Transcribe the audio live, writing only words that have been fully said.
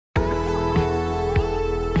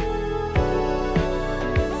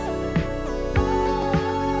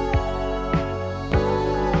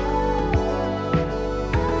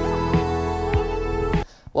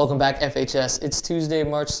Welcome back, FHS. It's Tuesday,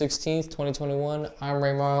 March 16th, 2021. I'm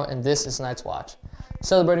Ray Morrow, and this is Night's Watch.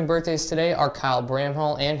 Celebrating birthdays today are Kyle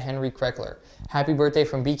Bramhall and Henry Kreckler. Happy birthday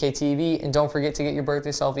from BKTV, and don't forget to get your birthday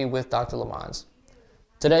selfie with Dr. Lamons.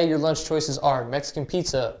 Today, your lunch choices are Mexican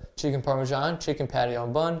pizza, chicken parmesan, chicken patty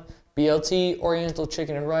on bun, BLT, oriental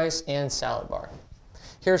chicken and rice, and salad bar.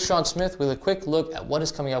 Here's Sean Smith with a quick look at what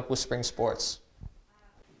is coming up with spring sports.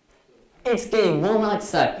 It's getting warm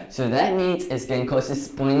outside, so that means it's getting close to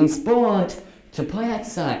spring sport. To play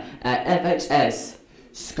outside at FHS,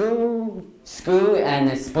 school and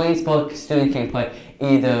the spring sport student can play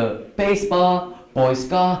either baseball, boys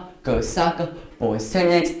golf, girls soccer, boys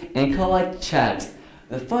tennis, and co-ed track.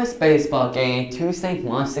 The first baseball game Tuesday,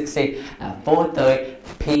 March 16th at 4:30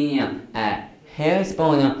 p.m. at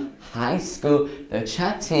Harrisburg High School. The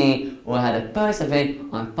track team will have the first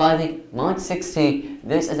event on Friday, March 16th.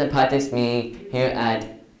 This is a practice meeting here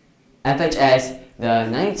at FHS. The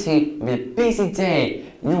 19th will be a busy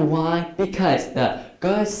day. You know why? Because the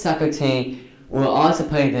girls soccer team will also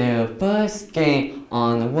play their first game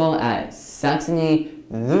on the road at Saxony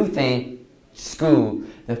Lutheran School.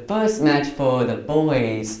 The first match for the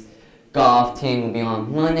boys golf team will be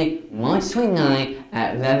on Monday, March 29th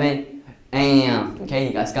at 11 a.m. Okay,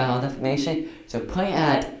 you guys got all the information? So play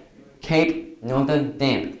at Cape Northern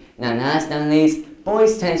Dam. Now, last but not least,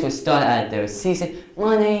 boys tennis will start at their season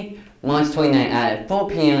Monday, March 29th at 4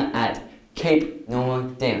 p.m. at Cape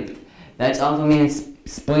Northern Dam. That's all for me in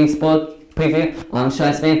spring sport preview. I'm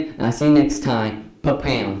Sean Smith, and I'll see you next time.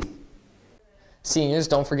 Pa-pam. Seniors,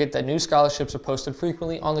 don't forget that new scholarships are posted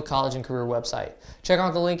frequently on the College and Career website. Check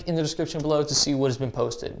out the link in the description below to see what has been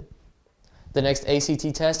posted. The next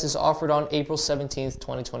ACT test is offered on April 17th,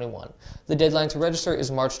 2021. The deadline to register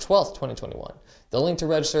is March 12th, 2021. The link to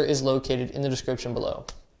register is located in the description below.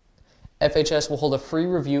 FHS will hold a free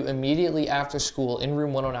review immediately after school in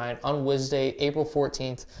room 109 on Wednesday, April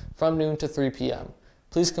 14th from noon to 3 p.m.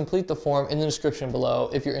 Please complete the form in the description below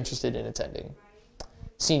if you're interested in attending.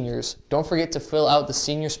 Seniors, don't forget to fill out the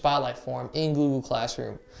Senior Spotlight form in Google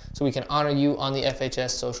Classroom so we can honor you on the FHS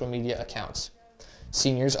social media accounts.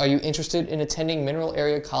 Seniors, are you interested in attending Mineral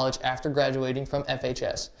Area College after graduating from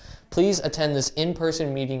FHS? Please attend this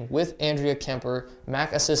in-person meeting with Andrea Kemper,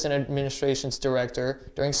 MAC Assistant Administration's Director,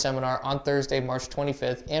 during seminar on Thursday, March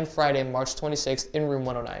 25th and Friday, March 26th in room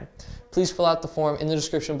 109. Please fill out the form in the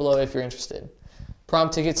description below if you're interested. Prom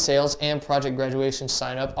ticket sales and project graduation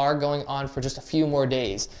sign-up are going on for just a few more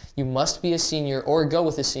days. You must be a senior or go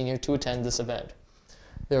with a senior to attend this event.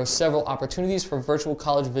 There are several opportunities for virtual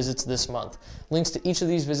college visits this month. Links to each of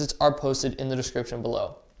these visits are posted in the description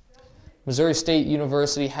below. Missouri State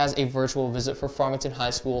University has a virtual visit for Farmington High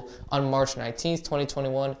School on March 19th,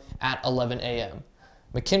 2021 at 11 a.m.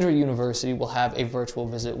 McKendree University will have a virtual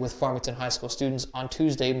visit with Farmington High School students on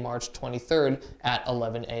Tuesday, March 23rd at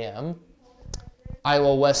 11 a.m.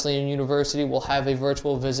 Iowa Wesleyan University will have a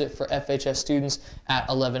virtual visit for FHS students at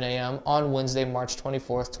 11 a.m. on Wednesday, March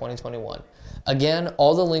 24th, 2021. Again,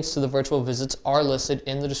 all the links to the virtual visits are listed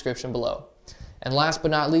in the description below. And last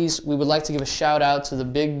but not least, we would like to give a shout out to the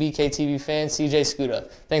big BKTV fan, CJ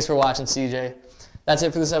Scuda. Thanks for watching, CJ. That's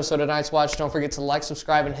it for this episode of Night's Watch. Don't forget to like,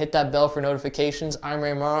 subscribe, and hit that bell for notifications. I'm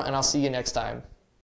Ray Morrow, and I'll see you next time.